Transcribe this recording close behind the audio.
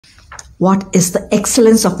What is the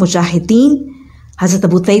excellence of Mujahideen? Hazrat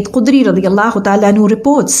Abu Thayd Qudri radiyallahu ta'ala anhu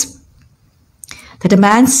reports that a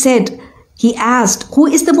man said, he asked, who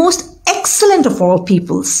is the most excellent of all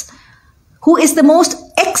peoples? Who is the most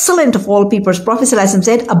excellent of all peoples? Prophet ﷺ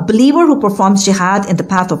said, a believer who performs jihad in the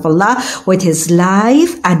path of Allah with his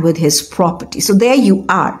life and with his property. So there you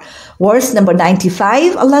are. Verse number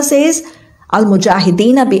 95, Allah says,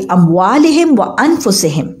 Al-Mujahidina bi amwalihim wa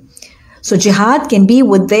anfusihim. So jihad can be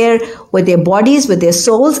with their bodies, with their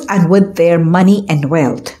souls, and with their money and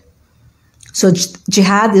wealth. So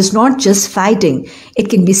jihad is not just fighting.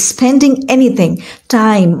 It can be spending anything,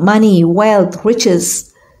 time, money, wealth,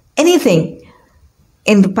 riches, anything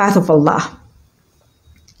in the path of Allah.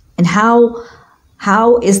 And how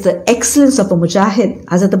is the excellence of a mujahid?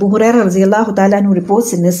 Hazrat Abu Hurairah radiyallahu ta'ala anhu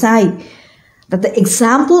reports in Nisa that the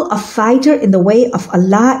example of fighter in the way of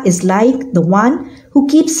Allah is like the one who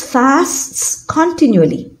keeps fasts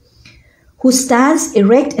continually, who stands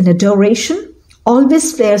erect in adoration,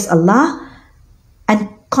 always fears Allah, and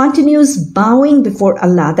continues bowing before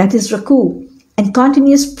Allah, that is raku, and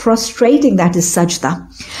continues prostrating, that is sajda.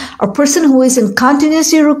 A person who is in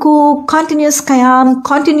continuous ruku, continuous qiyam,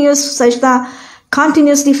 continuous sajda,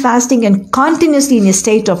 continuously fasting, and continuously in a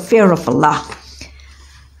state of fear of Allah.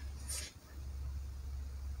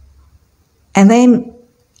 And then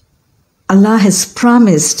Allah has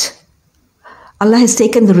promised, Allah has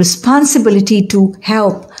taken the responsibility to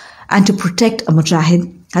help and to protect a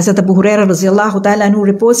mujahid. Hazrat Abu Hurairah radiyallahu ta'ala anhu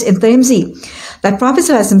reports in Tirmidhi that Prophet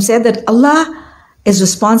ﷺ said that Allah is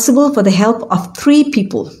responsible for the help of three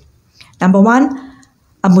people. Number one,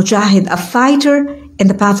 a mujahid, a fighter in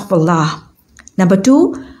the path of Allah. Number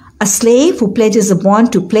two, a slave who pledges a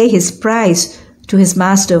bond to pay his price to his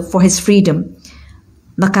master for his freedom.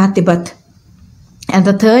 Makatibat. And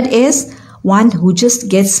the third is one who just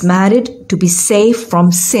gets married to be safe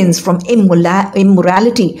from sins, from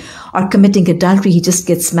immorality or committing adultery. He just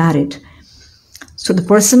gets married. So the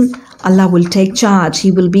person, Allah will take charge.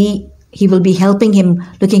 He will be helping him,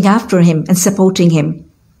 looking after him and supporting him.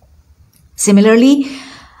 Similarly,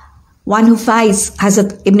 one who fights,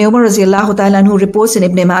 Hazrat Ibn Umar radiyallahu ta'ala anhu reports in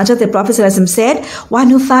Ibn Majah, the Prophet ﷺ said, one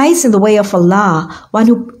who fights in the way of Allah, one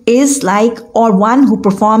who is like, or one who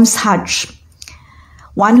performs Hajj.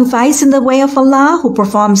 One who fights in the way of Allah, who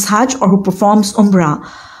performs Hajj or who performs Umrah.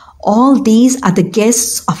 All these are the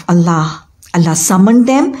guests of Allah. Allah summoned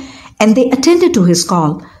them and they attended to His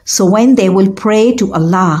call. So when they will pray to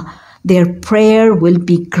Allah, their prayer will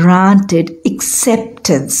be granted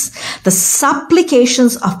acceptance. The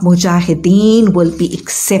supplications of Mujahideen will be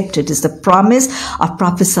accepted, is the promise of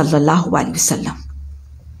Prophet Sallallahu Alaihi Wasallam.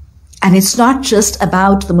 And it's not just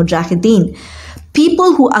about the Mujahideen.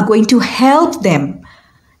 People who are going to help them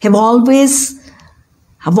have always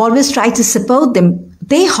tried to support them.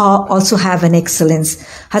 They also have an excellence.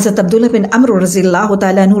 Hazrat Abdullah bin Amr radiyallahu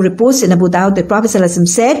ta'ala anhu reports in Abu Dawud that Prophet ﷺ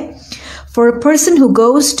said, for a person who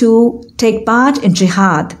goes to take part in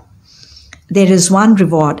jihad, there is one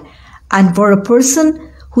reward. And for a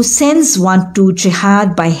person who sends one to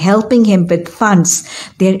jihad by helping him with funds,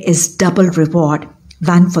 there is double reward.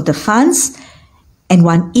 One for the funds and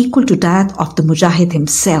one equal to that of the mujahid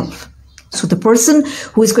himself. So the person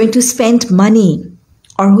who is going to spend money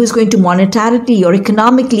or who is going to monetarily or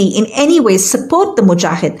economically in any way support the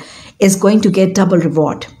mujahid is going to get double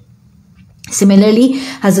reward. Similarly,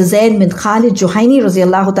 Hazrat Zayd bin Khalid Juhayni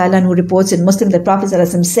radiyallahu ta'ala who reports in Muslim that Prophet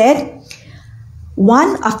ﷺ said,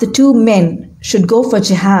 one of the two men should go for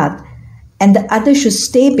jihad and the other should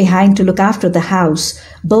stay behind to look after the house.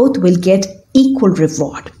 Both will get equal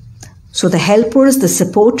reward. So the helpers, the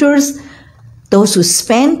supporters, those who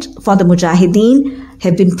spent for the mujahideen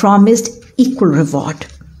have been promised equal reward.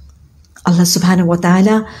 Allah subhanahu wa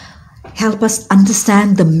ta'ala help us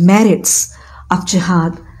understand the merits of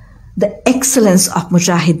jihad, the excellence of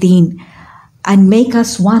mujahideen, and make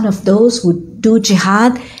us one of those who do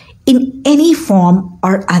jihad in any form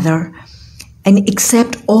or other and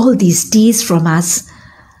accept all these deeds from us.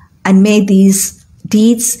 And may these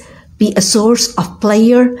deeds be a source of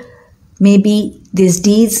pleasure. Maybe these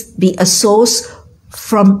deeds be a source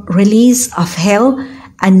from release of hell,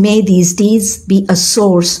 and may these deeds be a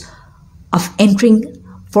source of entering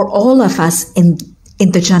for all of us in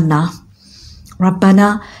the Jannah.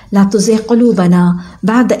 ربنا لا تزغ قلوبنا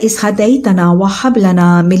بعد إذ هديتنا وهب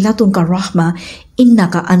لنا من لدنك الرحمة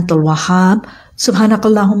إنك أنت الوهاب سبحانك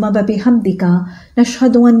اللهم وبحمدك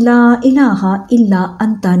نشهد أن لا إله إلا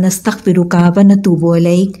أنت نستغفرك ونتوب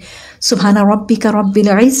إليك سبحان ربك رب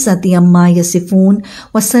العزة عما يصفون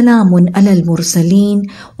وسلام على المرسلين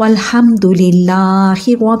والحمد لله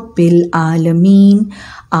رب العالمين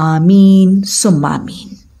آمين ثم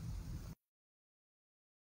آمين.